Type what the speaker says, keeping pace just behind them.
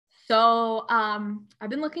So I've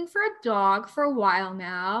been looking for a dog for a while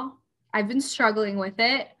now. I've been struggling with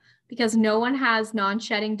it because no one has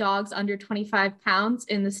non-shedding dogs under 25 pounds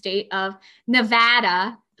in the state of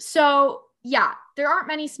Nevada. So yeah, there aren't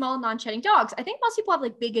many small non-shedding dogs. I think most people have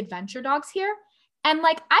like big adventure dogs here. And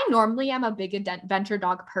like, I normally am a big adventure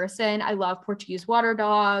dog person. I love Portuguese water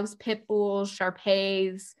dogs, pit bulls,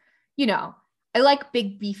 Shar-Peis. I like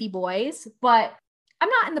big beefy boys, but I'm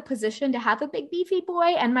not in the position to have a big beefy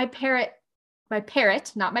boy. And my parrot,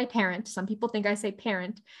 not my parent. Some people think I say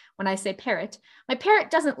parent when I say parrot. My parrot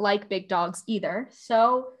doesn't like big dogs either.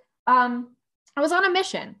 So I was on a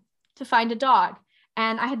mission to find a dog,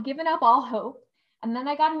 and I had given up all hope. And then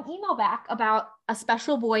I got an email back about a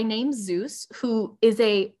special boy named Zeus, who is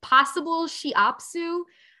a possible Shiatsu.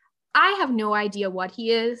 I have no idea what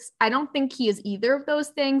he is. I don't think he is either of those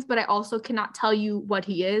things, but I also cannot tell you what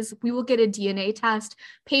he is. We will get a DNA test,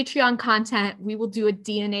 Patreon content. We will do a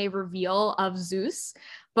DNA reveal of Zeus,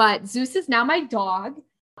 but Zeus is now my dog.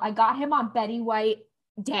 I got him on Betty White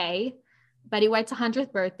Day, Betty White's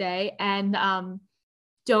 100th birthday, and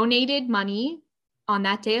donated money on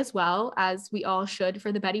that day as well, as we all should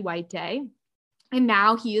for the Betty White Day. And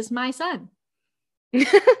now he is my son.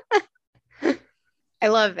 I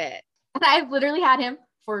love it. And I've literally had him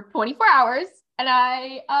for 24 hours, and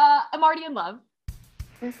I'm already in love.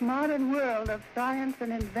 This modern world of science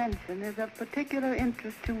and invention is of particular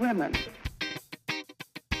interest to women.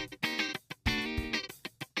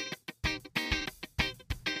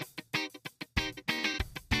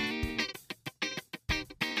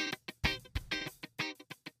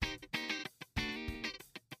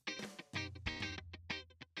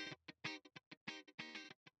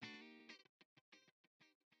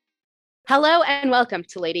 Hello and welcome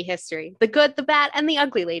to Lady History, the good, the bad, and the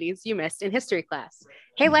ugly ladies you missed in history class.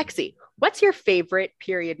 Hey, Lexi, what's your favorite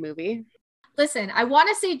period movie? Listen, I want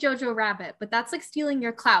to say Jojo Rabbit, but that's like stealing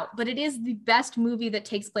your clout. But it is the best movie that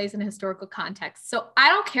takes place in a historical context. So I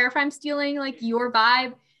don't care if I'm stealing like your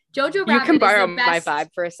vibe. Jojo Rabbit. You can borrow my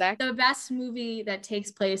vibe for a sec. The best movie that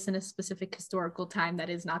takes place in a specific historical time that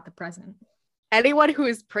is not the present. Anyone who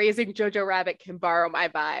is praising Jojo Rabbit can borrow my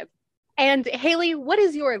vibe. And Haley, what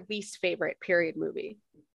is your least favorite period movie?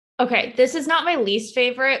 Okay, this is not my least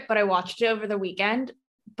favorite, but I watched it over the weekend.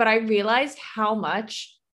 But I realized how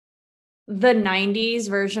much the 90s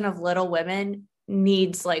version of Little Women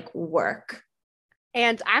needs like work.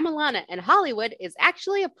 And I'm Alana, and Hollywood is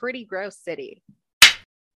actually a pretty gross city. It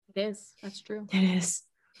is. That's true. It is.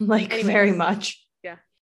 Like, very much. Yeah.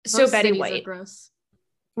 So Most Betty cities White. are gross.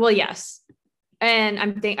 Well, yes.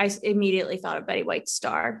 And I immediately thought of Betty White's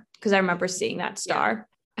star because I remember seeing that star.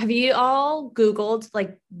 Yeah. Have you all Googled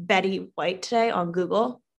like Betty White today on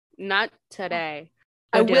Google? Not today.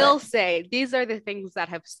 I will say these are the things that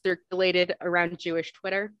have circulated around Jewish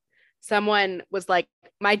Twitter. Someone was like,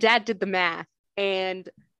 my dad did the math, and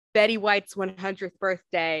Betty White's 100th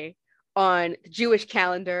birthday on the Jewish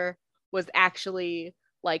calendar was actually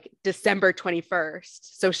like December 21st.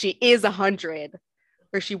 So she is 100,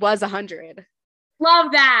 or she was 100.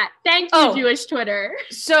 Love that. Thank you, Jewish Twitter.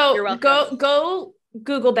 So go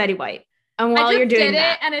Google Betty White. And while you're doing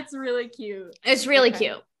that, and it's really cute. It's really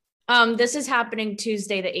cute. This is happening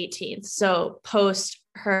Tuesday the 18th. So post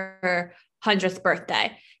her 100th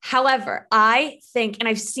birthday. However, I think, and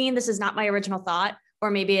I've seen, this is not my original thought, or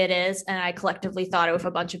maybe it is, and I collectively thought it with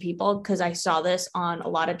a bunch of people because I saw this on a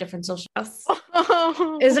lot of different social media.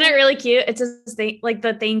 Isn't it really cute? It's just like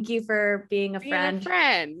the thank you for being a friend.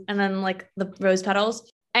 And then like the rose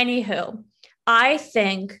petals. Anywho, I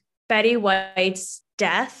think Betty White's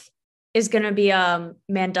death is going to be a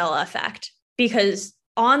Mandela effect, because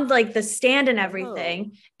on like the stand and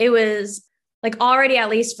everything, it was like already, at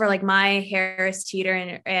least for like my Harris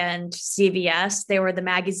Teeter and CVS, they were the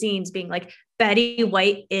magazines being like, Betty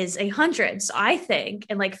White is 100. So I think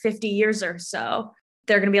in like 50 years or so,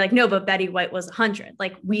 they're going to be like, no, but Betty White was 100.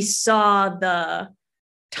 Like we saw the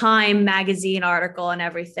Time magazine article and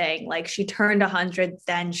everything. Like she turned 100,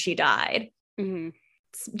 then she died. Mm-hmm.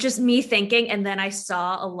 It's just me thinking. And then I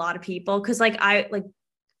saw a lot of people, because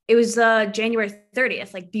it was January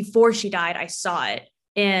 30th. Like before she died, I saw it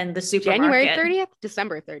in the supermarket. January 30th?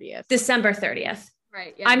 December 30th. December 30th.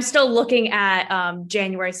 Right. Yeah. I'm still looking at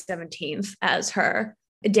January 17th as her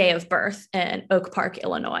day of birth in Oak Park,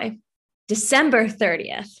 Illinois. December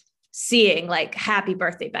 30th, seeing like happy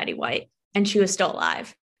birthday, Betty White. And she was still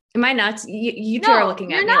alive. Am I nuts? You two are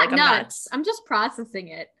looking at me like I'm nuts. I'm just processing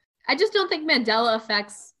it. I just don't think Mandela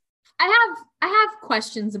effects. I have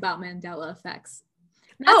questions about Mandela effects.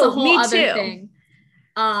 That's a whole other thing.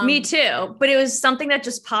 Me too. But it was something that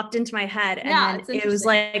just popped into my head. And then it was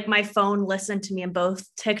like my phone listened to me, and both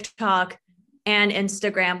TikTok and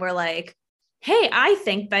Instagram were like, hey, I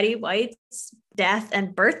think Betty White's death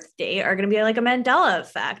and birthday are going to be like a Mandela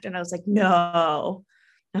effect. And I was like, no,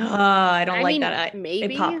 I don't like that.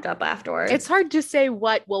 Maybe it popped up afterwards. It's hard to say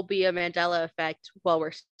what will be a Mandela effect while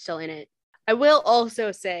we're still in it. I will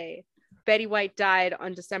also say Betty White died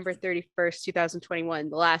on December 31st, 2021,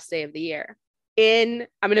 the last day of the year. I'm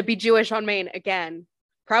going to be Jewish on Maine again.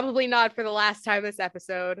 Probably not for the last time this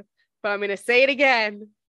episode, but I'm going to say it again.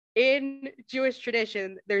 In Jewish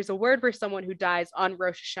tradition, there's a word for someone who dies on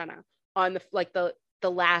Rosh Hashanah, on the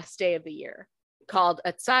last day of the year, called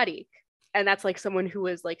a tzaddik. And that's like someone who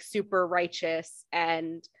was like super righteous,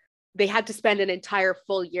 and they had to spend an entire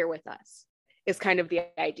full year with us, is kind of the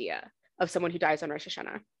idea of someone who dies on Rosh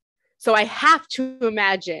Hashanah. So I have to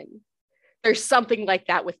imagine there's something like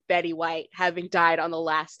that with Betty White having died on the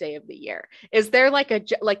last day of the year. Is there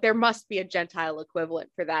there must be a Gentile equivalent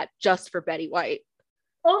for that just for Betty White?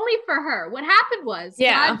 Only for her. What happened was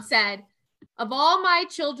God said, of all my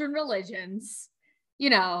children religions,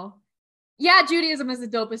 Judaism is the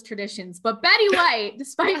dopest traditions, but Betty White,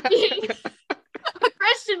 despite being a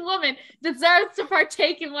Christian woman, deserves to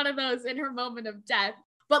partake in one of those in her moment of death.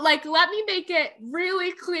 But let me make it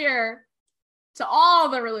really clear to all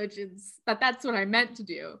the religions that that's what I meant to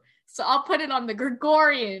do. So I'll put it on the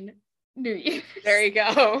Gregorian New Year. There you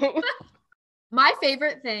go. My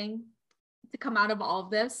favorite thing to come out of all of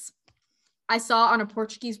this, I saw on a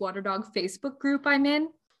Portuguese water dog Facebook group I'm in,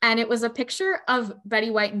 and it was a picture of Betty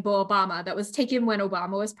White and Bo Obama that was taken when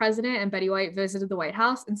Obama was president and Betty White visited the White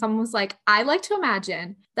House. And someone was like, I like to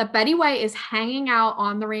imagine that Betty White is hanging out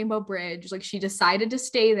on the Rainbow Bridge. Like, she decided to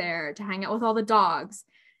stay there to hang out with all the dogs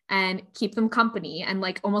and keep them company, and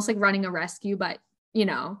almost like running a rescue, but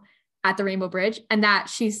at the Rainbow Bridge, and that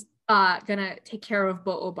she's gonna take care of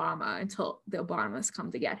Bo Obama until the Obamas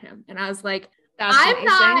come to get him. And I was like, I'm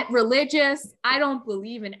not religious. I don't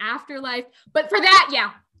believe in afterlife, but for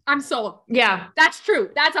that, I'm sold. Yeah, that's true.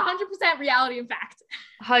 That's 100% reality and fact.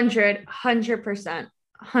 100%.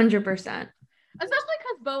 Especially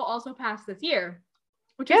because Bo also passed this year,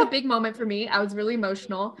 which was a big moment for me. I was really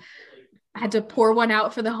emotional. I had to pour one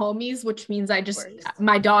out for the homies, which means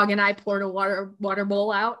my dog and I poured a water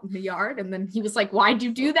bowl out in the yard. And then he was like, why'd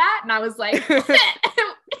you do that? And I was like,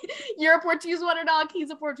 you're a Portuguese water dog. He's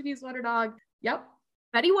a Portuguese water dog. Yep.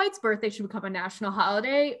 Betty White's birthday should become a national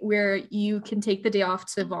holiday where you can take the day off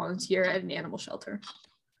to volunteer at an animal shelter.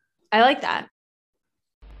 I like that.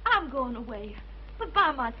 I'm going away, but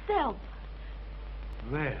by myself.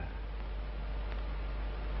 Where?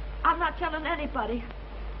 I'm not telling anybody,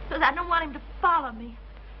 because I don't want him to follow me.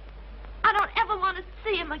 I don't ever want to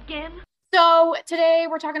see him again. So today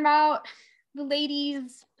we're talking about the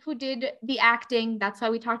ladies who did the acting. That's why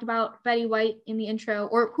we talked about Betty White in the intro,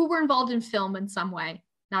 or who were involved in film in some way,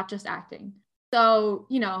 not just acting. So,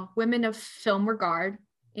 women of film regard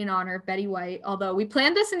in honor of Betty White, although we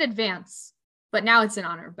planned this in advance, but now it's in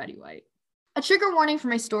honor of Betty White. A trigger warning for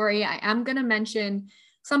my story. I am going to mention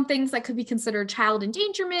some things that could be considered child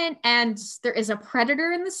endangerment, and there is a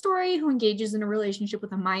predator in the story who engages in a relationship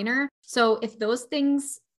with a minor. So if those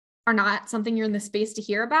things are not something you're in the space to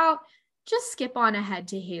hear about, just skip on ahead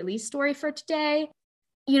to Haley's story for today.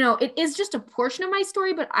 It is just a portion of my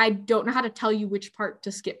story, but I don't know how to tell you which part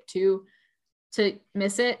to skip to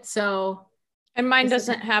miss it. So, and mine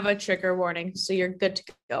doesn't have a trigger warning, so you're good to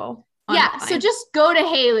go. Yeah, so just go to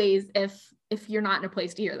Haley's if you're not in a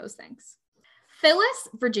place to hear those things. Phyllis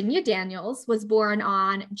Virginia Daniels was born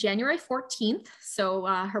on January 14th, so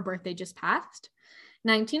her birthday just passed,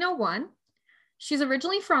 1901. She's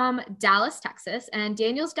originally from Dallas, Texas, and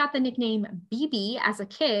Daniels got the nickname BB as a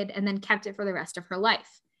kid and then kept it for the rest of her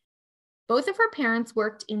life. Both of her parents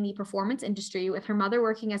worked in the performance industry, with her mother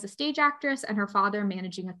working as a stage actress and her father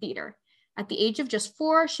managing a theater. At the age of just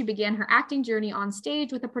 4, she began her acting journey on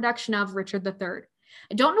stage with a production of Richard III.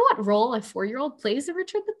 I don't know what role a 4-year-old plays in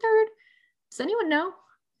Richard III. Does anyone know?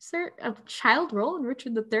 Is there a child role in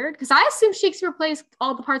Richard III? Because I assume Shakespeare plays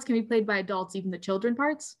all the parts can be played by adults, even the children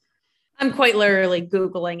parts. I'm quite literally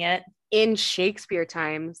Googling it. In Shakespeare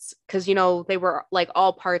times, because, they were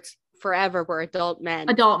all parts forever were adult men.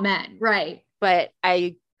 Adult men, right. But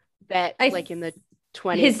I bet in the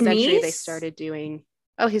 20th century, they started doing,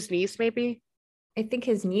 his niece maybe? I think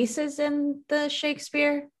his niece is in the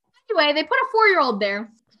Shakespeare. Anyway, they put a 4-year-old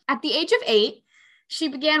there. At the age of 8, she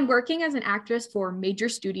began working as an actress for major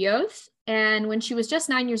studios. And when she was just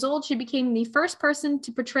 9 years old, she became the first person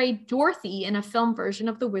to portray Dorothy in a film version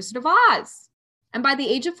of The Wizard of Oz. And by the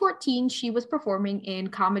age of 14, she was performing in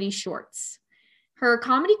comedy shorts. Her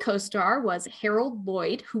comedy co-star was Harold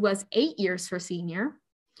Lloyd, who was 8 years her senior.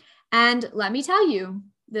 And let me tell you,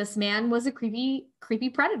 this man was a creepy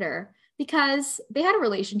predator because they had a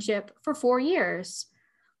relationship for 4 years.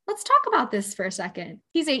 Let's talk about this for a second.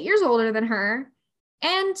 He's 8 years older than her,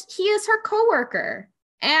 and he is her coworker.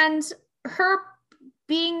 And her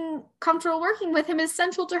being comfortable working with him is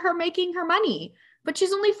central to her making her money. But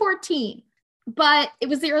she's only 14. But it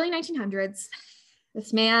was the early 1900s.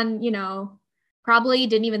 This man, probably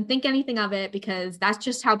didn't even think anything of it because that's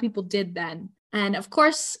just how people did then. And of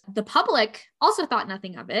course, the public also thought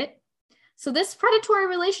nothing of it. So this predatory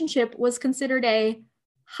relationship was considered a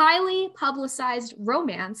highly publicized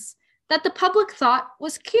romance that the public thought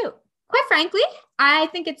was cute. Quite frankly, I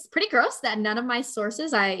think it's pretty gross that none of my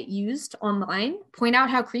sources I used online point out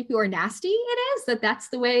how creepy or nasty it is, that that's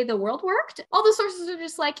the way the world worked. All the sources are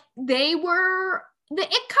just like, they were the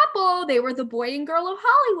it couple. They were the boy and girl of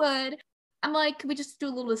Hollywood. I'm like, can we just do a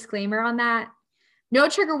little disclaimer on that? No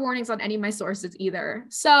trigger warnings on any of my sources either.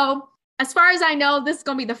 So as far as I know, this is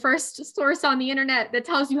going to be the first source on the internet that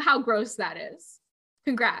tells you how gross that is.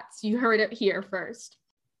 Congrats, you heard it here first.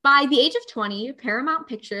 By the age of 20, Paramount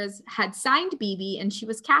Pictures had signed Bibi and she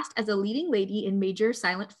was cast as a leading lady in major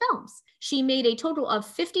silent films. She made a total of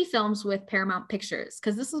 50 films with Paramount Pictures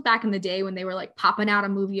because this was back in the day when they were like popping out a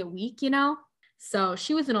movie a week, So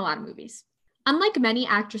she was in a lot of movies. Unlike many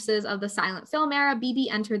actresses of the silent film era,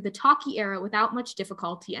 Bibi entered the talkie era without much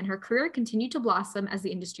difficulty, and her career continued to blossom as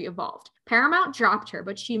the industry evolved. Paramount dropped her,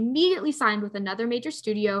 but she immediately signed with another major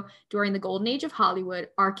studio during the golden age of Hollywood,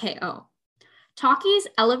 RKO. Talkies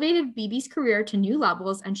elevated Bibi's career to new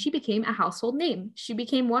levels, and she became a household name. She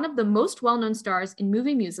became one of the most well-known stars in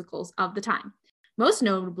movie musicals of the time, most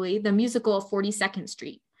notably the musical 42nd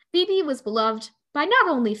Street. Bibi was beloved by not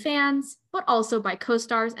only fans, but also by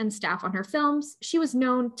co-stars and staff on her films. She was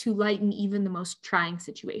known to lighten even the most trying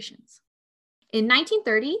situations. In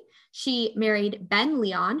 1930, she married Ben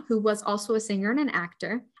Leon, who was also a singer and an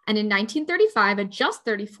actor. And in 1935, at just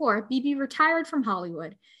 34, Bibi retired from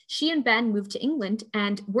Hollywood. She and Ben moved to England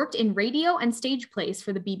and worked in radio and stage plays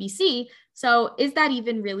for the BBC. So is that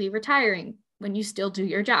even really retiring when you still do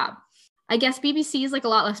your job? I guess BBC is like a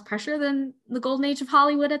lot less pressure than the golden age of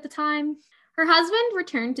Hollywood at the time. Her husband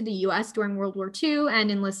returned to the US during World War II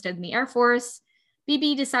and enlisted in the Air Force.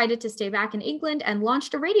 Bibi decided to stay back in England and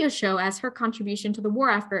launched a radio show as her contribution to the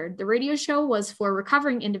war effort. The radio show was for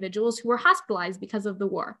recovering individuals who were hospitalized because of the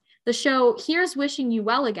war. The show, Here's Wishing You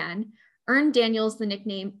Well Again, earned Daniels the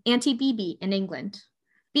nickname Auntie Bibi in England.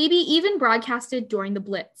 Bibi even broadcasted during the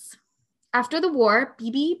Blitz. After the war,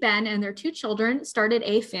 Bibi, Ben, and their 2 children started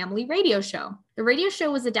a family radio show. The radio show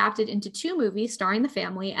was adapted into 2 movies starring the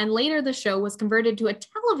family, and later the show was converted to a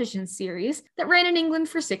television series that ran in England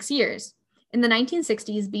for 6 years. In the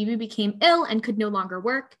 1960s, Bibi became ill and could no longer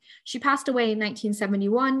work. She passed away in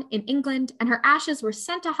 1971 in England, and her ashes were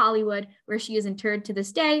sent to Hollywood, where she is interred to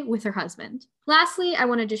this day with her husband. Lastly, I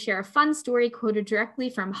wanted to share a fun story quoted directly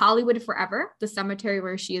from Hollywood Forever, the cemetery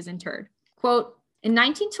where she is interred. Quote, in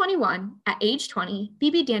 1921, at age 20,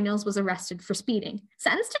 Bibi Daniels was arrested for speeding.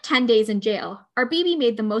 Sentenced to 10 days in jail, our Bibi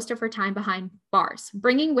made the most of her time behind bars,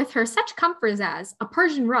 bringing with her such comforts as a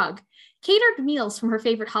Persian rug, catered meals from her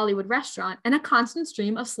favorite Hollywood restaurant, and a constant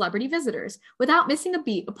stream of celebrity visitors. Without missing a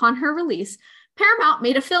beat upon her release, Paramount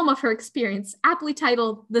made a film of her experience, aptly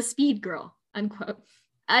titled The Speed Girl, unquote.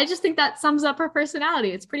 I just think that sums up her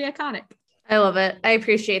personality. It's pretty iconic. I love it. I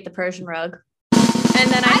appreciate the Persian rug.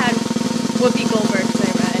 And then I had Whoopi Goldberg, because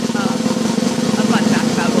I read a fun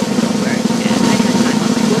fact about Whoopi Goldberg, and I had time on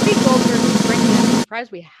my Whoopi Goldberg. I'm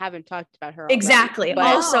surprised we haven't talked about her already. Exactly. But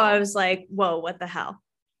also, I was like, whoa, what the hell?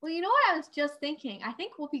 Well, you know what I was just thinking? I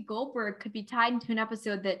think Whoopi Goldberg could be tied into an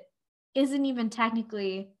episode that isn't even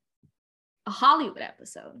technically a Hollywood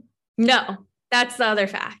episode. No, that's the other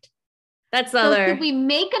fact. That's the So other. could we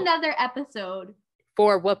make another episode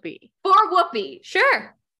for Whoopi. for Whoopi?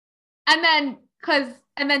 Sure. And then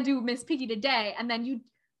do Miss Piggy today, and then you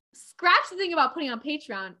scratch the thing about putting on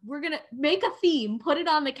Patreon. We're gonna make a theme, put it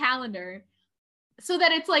on the calendar, so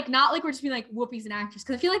that it's like not like we're just being like Whoopi's an actress,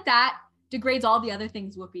 because I feel like that degrades all the other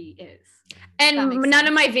things Whoopi is. And none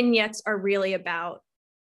of my vignettes are really about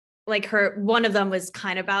like her. One of them was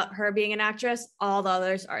kind of about her being an actress. All the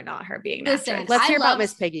others are not her being an Listen, actress. Let's hear about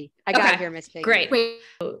Miss Piggy. I gotta hear Miss Piggy. Great. Wait,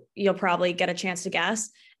 You'll probably get a chance to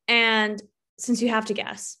guess. And since you have to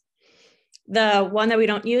guess, the one that we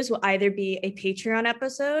don't use will either be a Patreon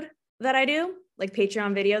episode that I do, like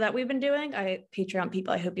Patreon video that we've been doing. Patreon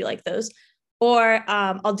people, I hope you like those. Or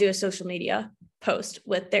I'll do a social media post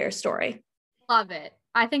with their story. love it.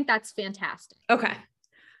 I think that's fantastic. Okay.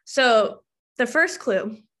 So the first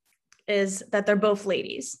clue is that they're both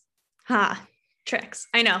ladies. Tricks.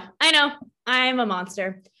 I know. I'm a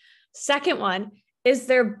monster. Second one is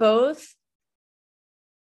they're both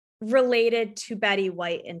related to Betty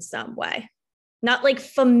White in some way. Not like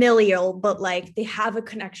familial, but like they have a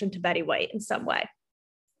connection to Betty White in some way.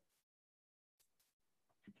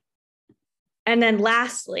 And then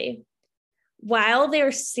lastly, while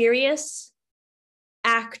they're serious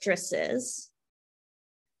actresses,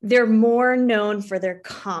 they're more known for their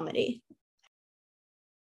comedy.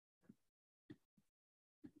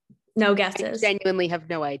 No guesses. I genuinely have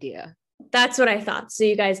no idea. That's what I thought. So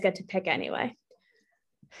you guys get to pick anyway.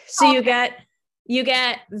 So you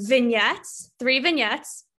get vignettes, 3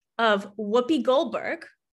 vignettes of Whoopi Goldberg,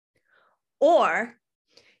 or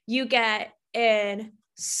you get an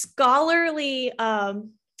scholarly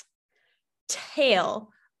tale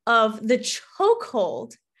of the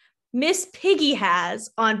chokehold Miss Piggy has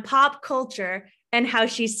on pop culture and how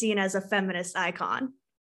she's seen as a feminist icon.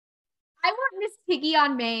 I want Miss Piggy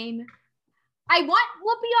on Maine. I want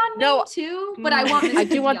Whoopi on Maine too, but I want Miss I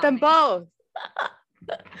Piggy do want on them Maine. both.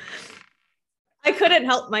 I couldn't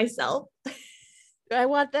help myself. I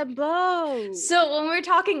want them both. So when we were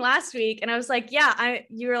talking last week and I was like,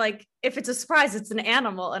 you were like, if it's a surprise, it's an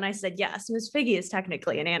animal. And I said, yes, Miss Piggy is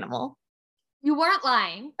technically an animal. You weren't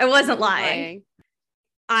lying. I wasn't lying.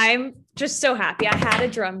 I'm just so happy. I had a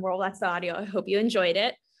drum roll. That's the audio. I hope you enjoyed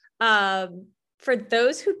it. For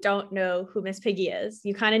those who don't know who Miss Piggy is,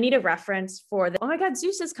 you kind of need a reference for oh my God,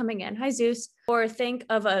 Zeus is coming in. Hi, Zeus. Or think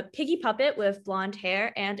of a piggy puppet with blonde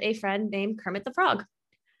hair and a friend named Kermit the Frog.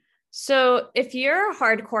 So if you're a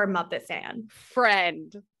hardcore Muppet fan.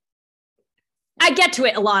 Friend. I get to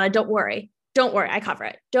it, Alana. Don't worry. I cover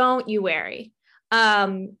it. Don't you worry.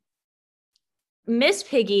 Miss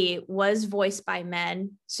Piggy was voiced by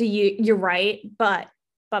men. So you're right. But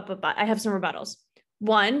I have some rebuttals.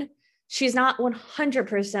 One, she's not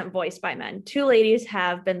 100% voiced by men. 2 ladies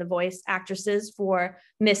have been the voice actresses for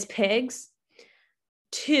Miss Pigs.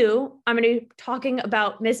 2, I'm going to be talking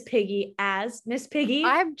about Miss Piggy as Miss Piggy.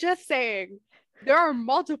 I'm just saying, there are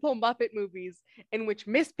multiple Muppet movies in which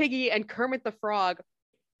Miss Piggy and Kermit the Frog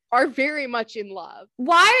are very much in love.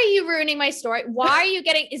 Why are you ruining my story? Why are you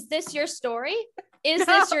is this your story? Is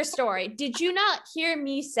this your story? Did you not hear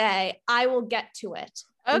me say, I will get to it?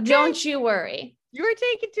 Okay. Don't you worry. You were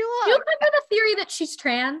taking too long. You come with a theory that she's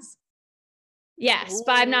trans? Yes,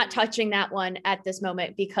 but I'm not touching that one at this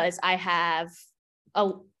moment because I have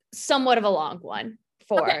a somewhat of a long one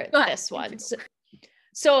for this one.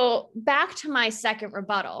 So back to my second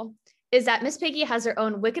rebuttal is that Miss Piggy has her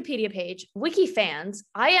own Wikipedia page, WikiFans,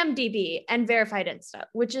 IMDb, and verified Insta,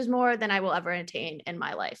 which is more than I will ever attain in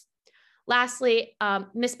my life. Lastly,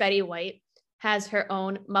 Miss Betty White has her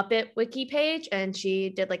own Muppet Wiki page, and she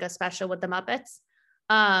did like a special with the Muppets.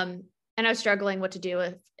 And I was struggling what to do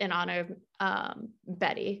with in honor of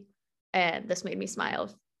Betty, and this made me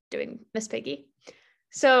smile doing Miss Piggy.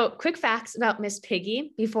 So quick facts about Miss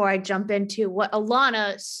Piggy before I jump into what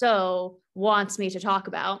Alana so wants me to talk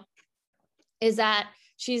about is that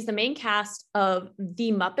she's the main cast of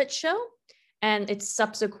The Muppet Show and its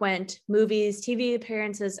subsequent movies, TV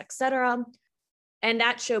appearances, etc. And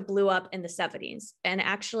that show blew up in the 70s. And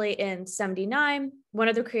actually in 79, one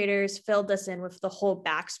of the creators filled us in with the whole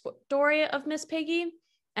backstory of Miss Piggy.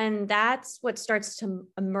 And that's what starts to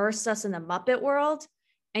immerse us in the Muppet world.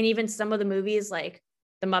 And even some of the movies like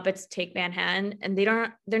The Muppets Take Manhattan, and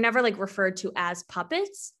they're never like referred to as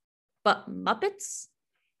puppets, but Muppets.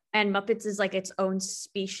 And Muppets is like its own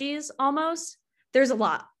species almost. There's a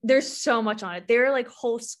lot. There's so much on it. There are like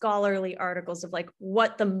whole scholarly articles of like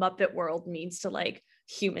what the Muppet world means to like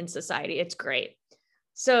human society. It's great.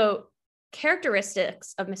 So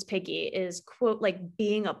characteristics of Miss Piggy is, quote, like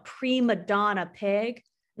being a prima donna pig.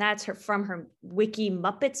 That's from her Wiki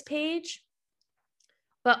Muppets page,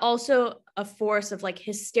 but also a force of like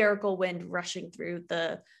hysterical wind rushing through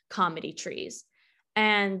the comedy trees.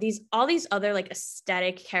 And all these other like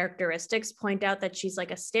aesthetic characteristics point out that she's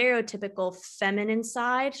like a stereotypical feminine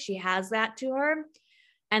side. She has that to her.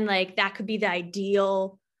 And like, that could be the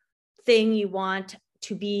ideal thing you want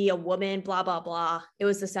to be a woman, blah, blah, blah. It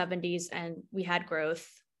was the 70s and we had growth.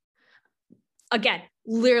 Again,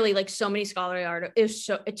 literally like so many scholarly articles.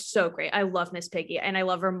 It's so great. I love Miss Piggy and I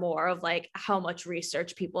love her more of like how much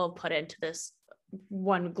research people have put into this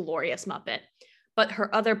one glorious Muppet. But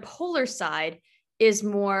her other polar side is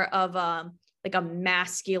more of like a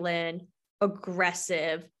masculine,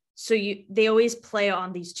 aggressive. So they always play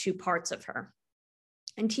on these two parts of her.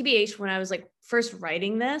 And TBH, when I was like first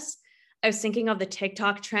writing this, I was thinking of the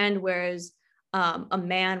TikTok trend, whereas a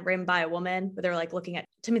man written by a woman, where they're like looking at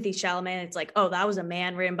Timothy Chalamet, it's like, oh, that was a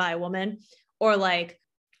man written by a woman, or like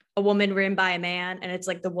a woman written by a man, and it's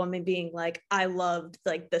like the woman being like, I loved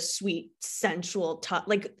like the sweet sensual touch,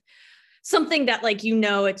 like something that like, you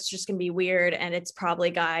know, it's just gonna be weird, and it's probably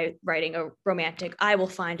a guy writing a romantic. I will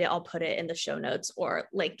find it, I'll put it in the show notes or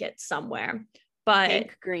link it somewhere. But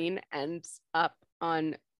Hank Green ends up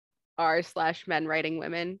on r/men writing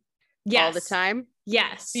women all the yes, time.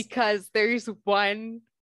 yes, Because there's one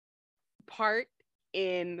part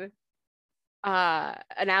in an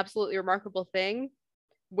absolutely remarkable thing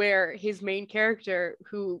where his main character,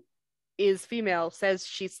 who is female, says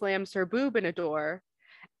she slams her boob in a door,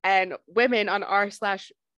 and women on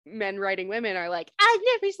r/men writing women are like,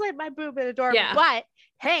 I never slammed my boob in a door. Yeah. But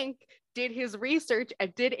Hank did his research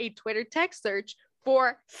and did a Twitter text search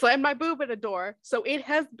for slam my boob in a door, so it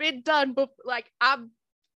has been done before. Like, I'm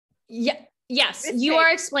yes, this you thing. are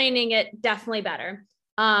explaining it definitely better.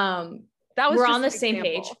 That was we're just on the an same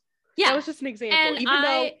example. page. Yeah, That was just an example, and even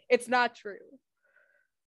though it's not true.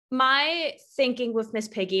 My thinking with Miss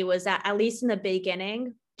Piggy was that at least in the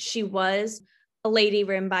beginning, she was a lady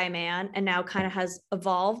written by a man, and now kind of has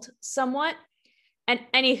evolved somewhat. And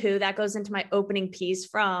anywho, that goes into my opening piece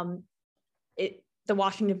from the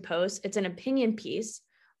Washington Post. It's an opinion piece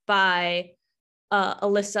by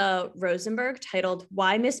Alyssa Rosenberg titled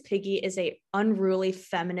 "Why Miss Piggy is a Unruly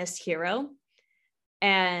Feminist Hero,"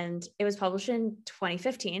 and it was published in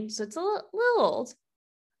 2015, so it's a little old.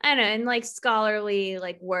 I know, in like scholarly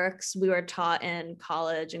like works, we were taught in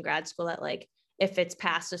college and grad school that like if it's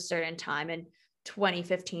past a certain time, and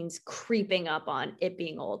 2015's creeping up on it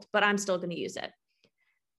being old, but I'm still going to use it.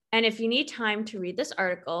 And if you need time to read this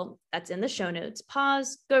article that's in the show notes,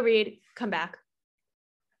 pause, go read, come back.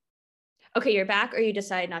 Okay, you're back, or you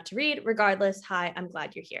decide not to read. Regardless, hi, I'm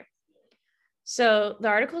glad you're here. So the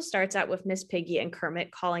article starts out with Miss Piggy and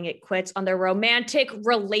Kermit calling it quits on their romantic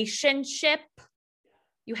relationship.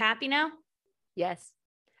 You happy now? Yes.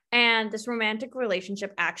 And this romantic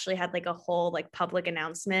relationship actually had like a whole like public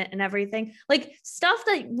announcement and everything, like stuff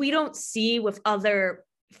that we don't see with other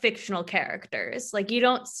fictional characters. Like you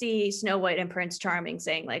don't see Snow White and Prince Charming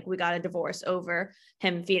saying like, we got a divorce over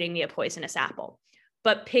him feeding me a poisonous apple.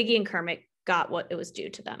 But Piggy and Kermit got what it was due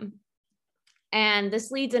to them. And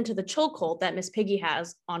this leads into the chokehold that Miss Piggy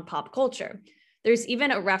has on pop culture. There's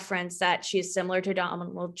even a reference that she is similar to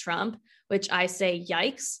Donald Trump, which I say,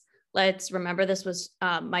 yikes. Let's remember this was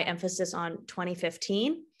my emphasis on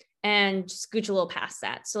 2015, and scooch a little past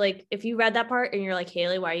that. So like, if you read that part and you're like,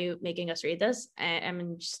 Haley, why are you making us read this?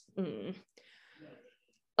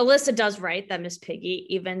 Alyssa does write that Miss Piggy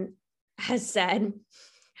even has said,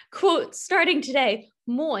 quote, starting today,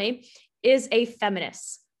 Moy is a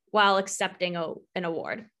feminist while accepting an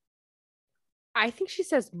award. I think she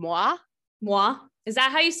says moi. Moi? Is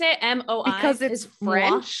that how you say it? M-O-I? Because it's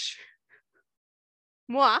French.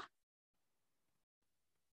 Moi.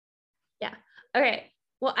 Yeah. Okay.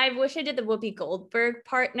 Well, I wish I did the Whoopi Goldberg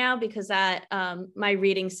part now, because that my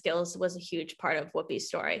reading skills was a huge part of Whoopi's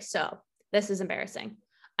story. So this is embarrassing.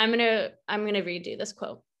 I'm gonna redo this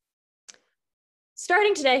quote.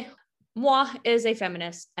 Starting today, moi is a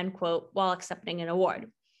feminist, end quote, while accepting an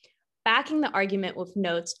award. Backing the argument with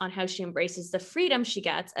notes on how she embraces the freedom she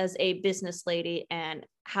gets as a business lady and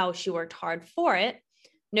how she worked hard for it,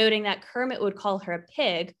 noting that Kermit would call her a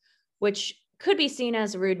pig, which could be seen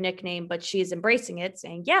as a rude nickname, but she's embracing it,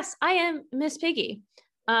 saying, yes, I am Miss Piggy.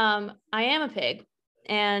 I am a pig,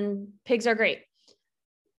 and pigs are great.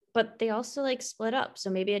 But they also like split up, so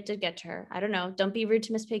maybe it did get to her. I don't know. Don't be rude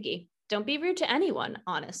to Miss Piggy. Don't be rude to anyone,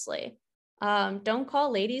 honestly. Don't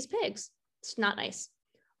call ladies pigs. It's not nice.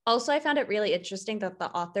 Also, I found it really interesting that the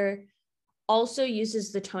author also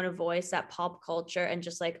uses the tone of voice that pop culture and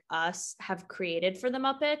just like us have created for the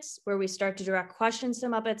Muppets, where we start to direct questions to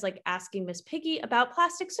Muppets, like asking Miss Piggy about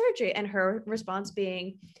plastic surgery, and her response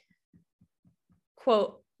being,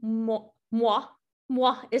 quote, moi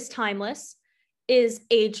is timeless, is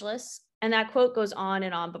ageless. And that quote goes on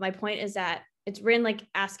and on. But my point is that it's written like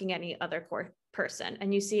asking any other person.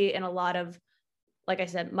 And you see in a lot of, like I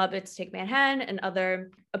said, Muppets Take Manhattan and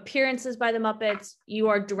other appearances by the Muppets, you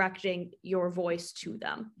are directing your voice to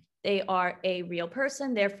them. They are a real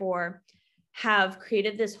person, therefore have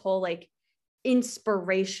created this whole like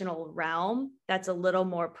inspirational realm that's a little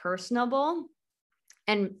more personable.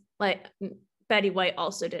 And like Betty White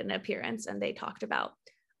also did an appearance, and they talked about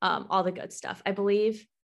all the good stuff. I believe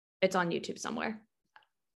it's on YouTube somewhere.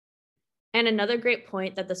 And another great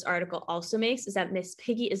point that this article also makes is that Miss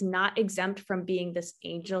Piggy is not exempt from being this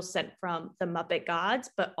angel sent from the Muppet gods,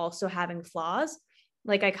 but also having flaws.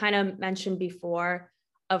 Like I kind of mentioned before,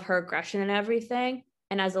 of her aggression and everything.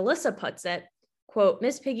 And as Alyssa puts it, quote,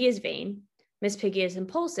 Miss Piggy is vain. Miss Piggy is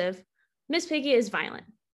impulsive. Miss Piggy is violent.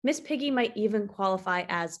 Miss Piggy might even qualify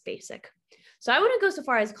as basic. So I wouldn't go so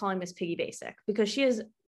far as calling Miss Piggy basic because she is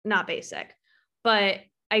not basic, but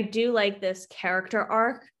I do like this character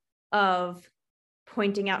arc of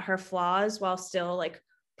pointing out her flaws while still like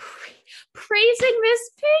praising Miss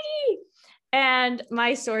Piggy. And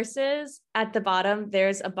my sources at the bottom, there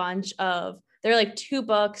are like 2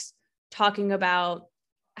 books talking about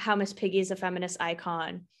how Miss Piggy is a feminist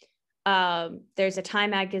icon. There's a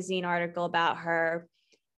Time magazine article about her,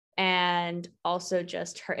 and also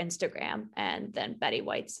just her Instagram, and then Betty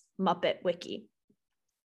White's Muppet Wiki.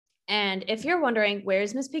 And if you're wondering,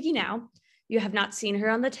 where's Miss Piggy now? You have not seen her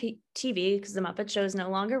on the TV because the Muppet Show is no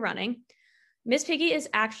longer running. Miss Piggy is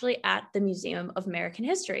actually at the Museum of American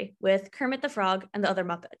History with Kermit the Frog and the other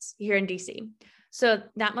Muppets here in DC. So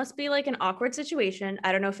that must be like an awkward situation.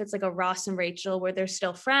 I don't know if it's like a Ross and Rachel where they're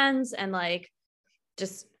still friends and like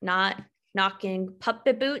just not knocking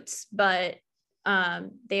puppet boots, but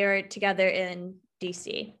they are together in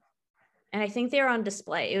DC. And I think they were on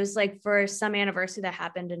display. It was like for some anniversary that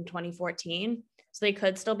happened in 2014. So they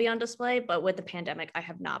could still be on display, but with the pandemic, I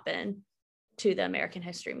have not been to the American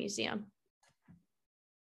History Museum.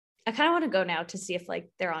 I kind of want to go now to see if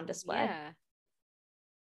like they're on display. Yeah.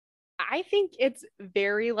 I think it's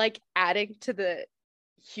very like adding to the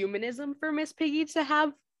humanism for Miss Piggy to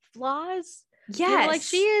have flaws. Yes. You know, like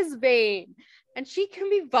she is vain and she can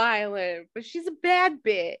be violent, but she's a bad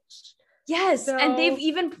bitch. Yes. So... And they've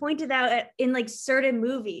even pointed out in like certain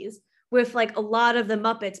movies with like a lot of the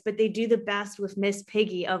Muppets, but they do the best with Miss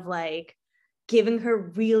Piggy of like giving her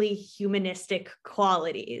really humanistic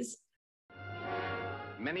qualities.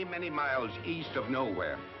 Many, many miles east of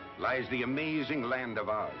nowhere lies the amazing land of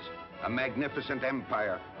Oz, a magnificent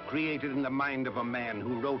empire created in the mind of a man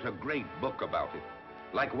who wrote a great book about it.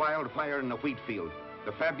 Like wildfire in the wheat field,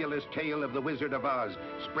 the fabulous tale of the Wizard of Oz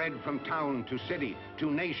spread from town to city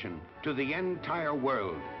to nation to the entire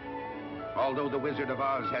world. Although the Wizard of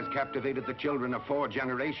Oz has captivated the children of 4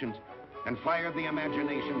 generations and fired the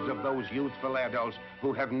imaginations of those youthful adults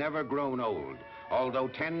who have never grown old, although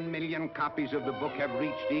 10 million copies of the book have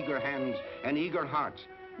reached eager hands and eager hearts,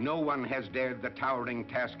 no one has dared the towering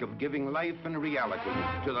task of giving life and reality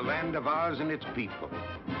to the land of Oz and its people.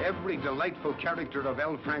 Every delightful character of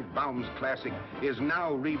L. Frank Baum's classic is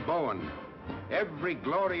now reborn. Every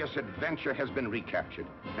glorious adventure has been recaptured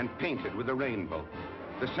and painted with a rainbow.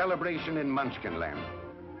 The celebration in Munchkinland,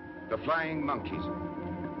 the flying monkeys,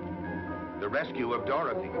 the rescue of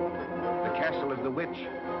Dorothy, the castle of the witch,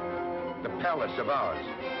 the palace of Oz,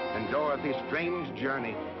 and Dorothy's strange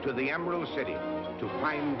journey to the Emerald City to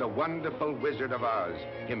find the wonderful Wizard of Oz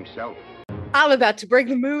himself. I'm about to bring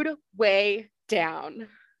the mood way down.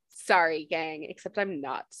 Sorry, gang, except I'm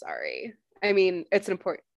not sorry. I mean, it's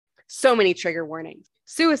important. So many trigger warnings.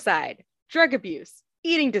 Suicide, drug abuse,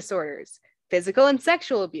 eating disorders, physical and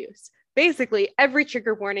sexual abuse. Basically, every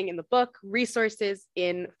trigger warning in the book, resources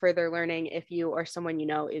in further learning if you or someone you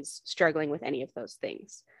know is struggling with any of those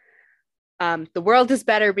things. The world is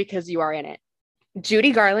better because you are in it.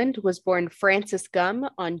 Judy Garland was born Frances Gumm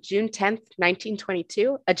on June 10th,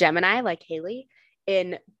 1922, a Gemini like Haley,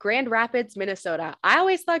 in Grand Rapids, Minnesota. I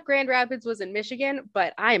always thought Grand Rapids was in Michigan,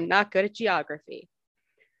 but I am not good at geography.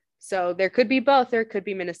 So there could be both. There could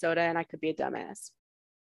be Minnesota, and I could be a dumbass.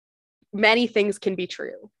 Many things can be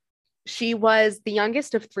true. She was the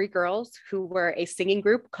youngest of 3 girls who were a singing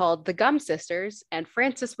group called the Gumm Sisters, and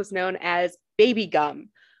Frances was known as Baby Gumm,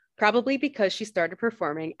 probably because she started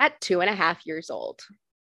performing at 2.5 years old.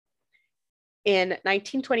 In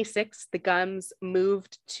 1926, the Gums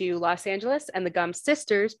moved to Los Angeles, and the Gum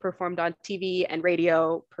Sisters performed on TV and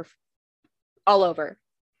radio all over.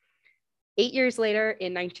 8 years later,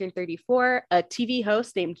 in 1934, a TV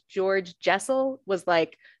host named George Jessel was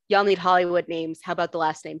like, y'all need Hollywood names. How about the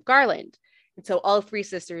last name Garland? And so all 3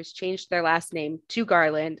 sisters changed their last name to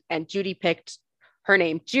Garland, and Judy picked her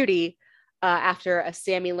name Judy after a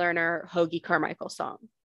Sammy Lerner, Hoagie Carmichael song.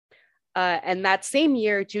 And that same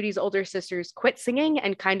year, Judy's older sisters quit singing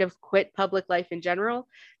and kind of quit public life in general.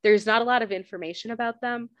 There's not a lot of information about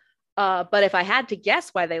them. But if I had to guess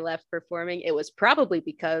why they left performing, it was probably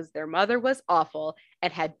because their mother was awful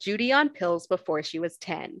and had Judy on pills before she was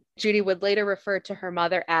 10. Judy would later refer to her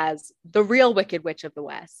mother as the real Wicked Witch of the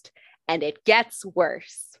West. And it gets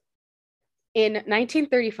worse. In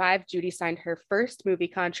 1935, Judy signed her first movie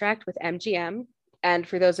contract with MGM. And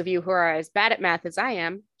for those of you who are as bad at math as I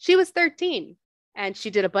am, she was 13. And she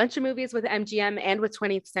did a bunch of movies with MGM and with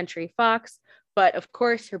 20th Century Fox. But of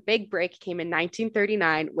course, her big break came in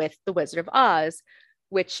 1939 with The Wizard of Oz,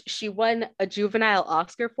 which she won a juvenile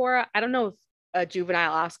Oscar for. I don't know if a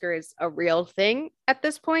juvenile Oscar is a real thing at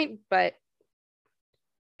this point, but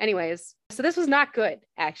anyways, so this was not good,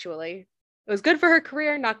 actually. It was good for her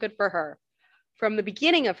career, not good for her. From the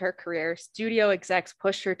beginning of her career, studio execs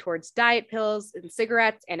pushed her towards diet pills and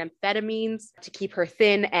cigarettes and amphetamines to keep her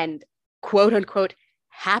thin and quote unquote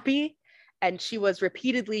happy, and she was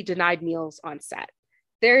repeatedly denied meals on set.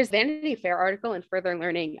 There's a Vanity Fair article in Further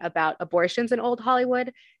Learning about abortions in old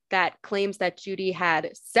Hollywood that claims that Judy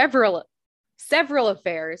had several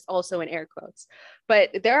affairs, also in air quotes,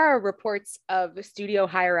 but there are reports of studio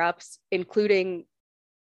higher ups, including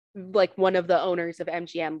like one of the owners of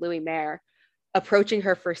MGM, Louis Mayer, approaching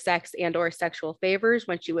her for sex and or sexual favors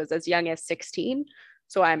when she was as young as 16.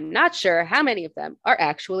 So I'm not sure how many of them are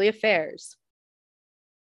actually affairs.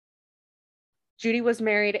 Judy was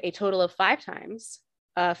married a total of 5 times.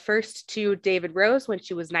 First to David Rose when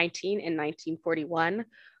she was 19 in 1941,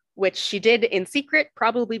 which she did in secret,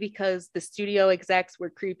 probably because the studio execs were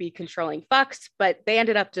creepy, controlling fucks, but they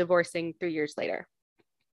ended up divorcing 3 years later.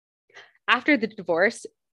 After the divorce,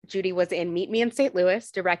 Judy was in Meet Me in St.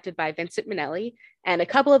 Louis, directed by Vincent Minnelli, and a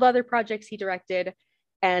couple of other projects he directed.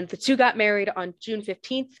 And the two got married on June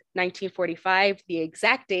 15th, 1945, the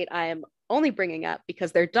exact date I am only bringing up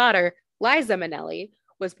because their daughter, Liza Minnelli,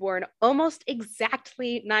 was born almost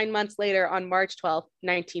exactly 9 months later on March 12th,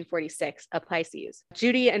 1946, a Pisces.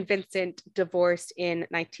 Judy and Vincent divorced in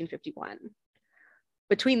 1951.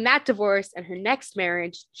 Between that divorce and her next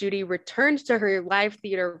marriage, Judy returned to her live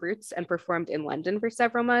theater roots and performed in London for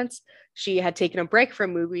several months. She had taken a break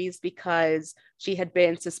from movies because she had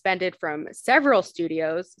been suspended from several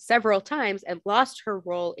studios several times and lost her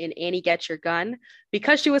role in Annie Get Your Gun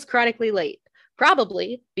because she was chronically late,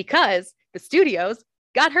 probably because the studios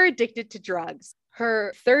got her addicted to drugs.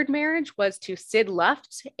 Her third marriage was to Sid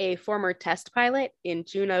Luft, a former test pilot, in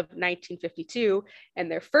June of 1952,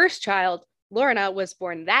 and their first child, Lorna, was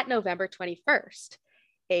born that November 21st,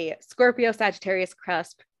 a Scorpio-Sagittarius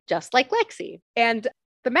cusp, just like Lexi. And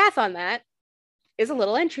the math on that is a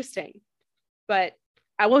little interesting, but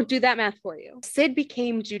I won't do that math for you. Sid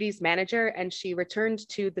became Judy's manager, and she returned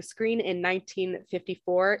to the screen in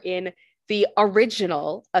 1954 in the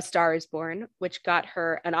original A Star is Born, which got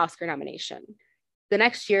her an Oscar nomination. The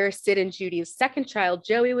next year, Sid and Judy's second child,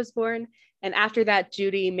 Joey, was born. And after that,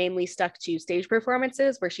 Judy mainly stuck to stage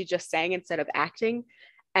performances where she just sang instead of acting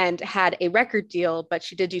and had a record deal, but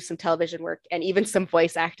she did do some television work and even some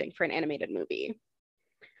voice acting for an animated movie.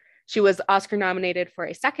 She was Oscar nominated for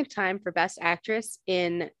a second time for Best Actress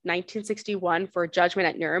in 1961 for Judgment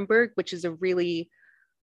at Nuremberg, which is a really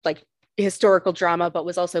like historical drama, but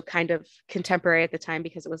was also kind of contemporary at the time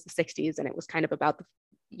because it was the 60s and it was kind of about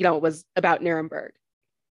it was about Nuremberg.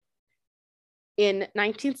 In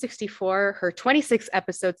 1964, her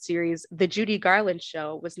 26-episode series, The Judy Garland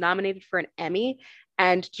Show, was nominated for an Emmy,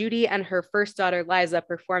 and Judy and her first daughter, Liza,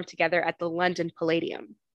 performed together at the London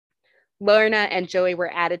Palladium. Lorna and Joey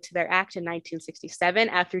were added to their act in 1967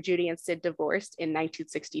 after Judy and Sid divorced in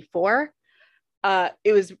 1964.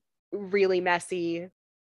 It was really messy.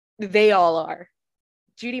 They all are.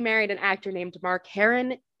 Judy married an actor named Mark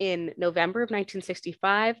Herron in November of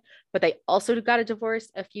 1965, but they also got a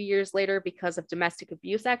divorce a few years later because of domestic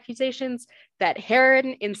abuse accusations that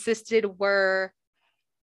Herron insisted were,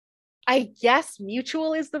 I guess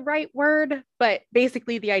mutual is the right word, but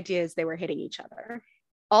basically the idea is they were hitting each other.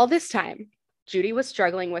 All this time, Judy was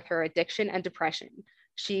struggling with her addiction and depression.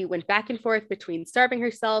 She went back and forth between starving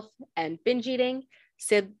herself and binge eating.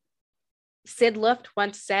 Sid Luft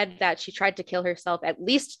once said that she tried to kill herself at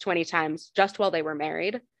least 20 times just while they were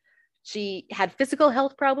married. She had physical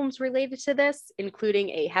health problems related to this, including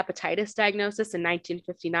a hepatitis diagnosis in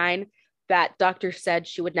 1959 that doctors said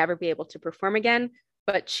she would never be able to perform again,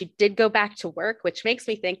 but she did go back to work, which makes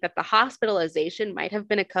me think that the hospitalization might have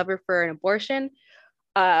been a cover for an abortion.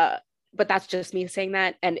 But that's just me saying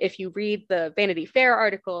that. And if you read the Vanity Fair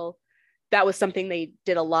article, that was something they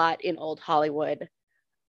did a lot in old Hollywood.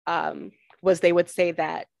 Was they would say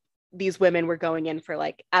that these women were going in for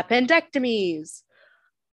like appendectomies,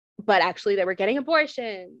 but actually they were getting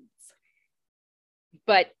abortions.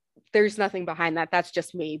 But there's nothing behind that. That's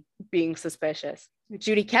just me being suspicious.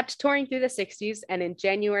 Judy kept touring through the 60s, and in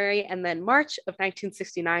January and then March of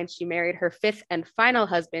 1969, she married her fifth and final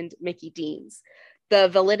husband, Mickey Deans. The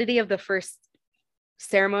validity of the first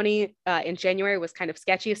ceremony in January was kind of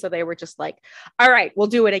sketchy, so they were just like, all right, we'll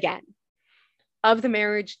do it again. Of the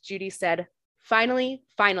marriage, Judy said, finally,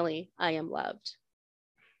 I am loved.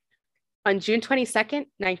 On June 22nd,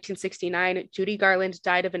 1969, Judy Garland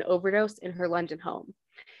died of an overdose in her London home.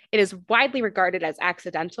 It is widely regarded as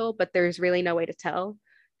accidental, but there's really no way to tell.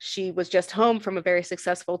 She was just home from a very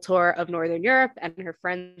successful tour of Northern Europe, and her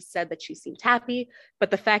friends said that she seemed happy. But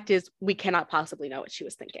the fact is, we cannot possibly know what she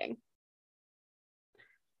was thinking.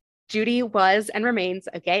 Judy was and remains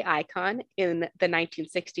a gay icon in the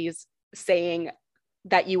 1960s, saying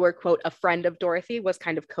that you were, quote, a friend of Dorothy was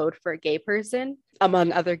kind of code for a gay person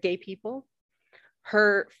among other gay people.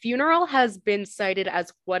 Her funeral has been cited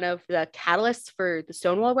as one of the catalysts for the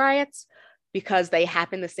Stonewall riots because they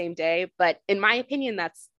happened the same day. But in my opinion,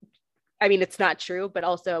 it's not true, but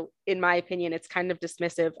also in my opinion, it's kind of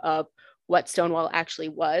dismissive of what Stonewall actually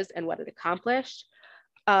was and what it accomplished.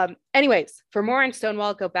 Anyways, for more on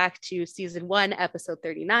Stonewall, go back to season 1, episode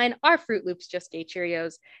 39, Are Fruit Loops Just Gay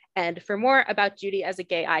Cheerios? And for more about Judy as a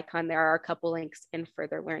gay icon, there are a couple links in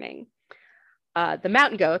further learning. The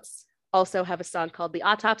Mountain Goats also have a song called The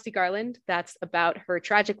Autopsy Garland that's about her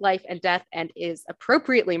tragic life and death and is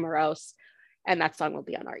appropriately morose. And that song will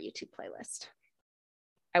be on our YouTube playlist.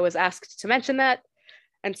 I was asked to mention that,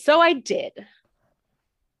 and so I did.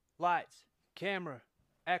 Lights, camera,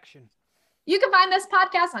 action. You can find this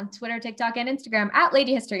podcast on Twitter, TikTok, and Instagram at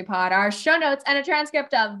Lady History Pod. Our show notes and a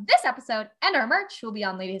transcript of this episode and our merch will be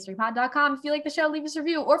on ladyhistorypod.com. If you like the show, leave us a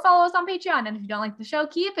review or follow us on Patreon. And if you don't like the show,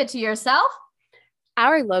 keep it to yourself.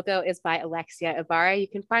 Our logo is by Alexia Ibarra. You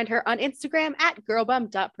can find her on Instagram at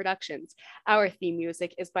girlbum.productions. Our theme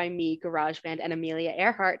music is by me, GarageBand, and Amelia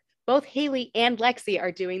Earhart. Both Haley and Lexi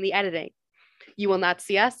are doing the editing. You will not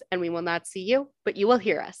see us and we will not see you, but you will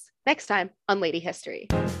hear us next time on Lady History.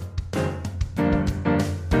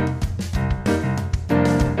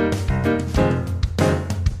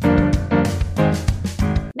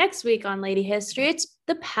 Next week on Lady History, it's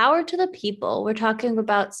the power to the people. We're talking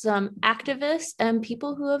about some activists and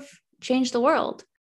people who have changed the world.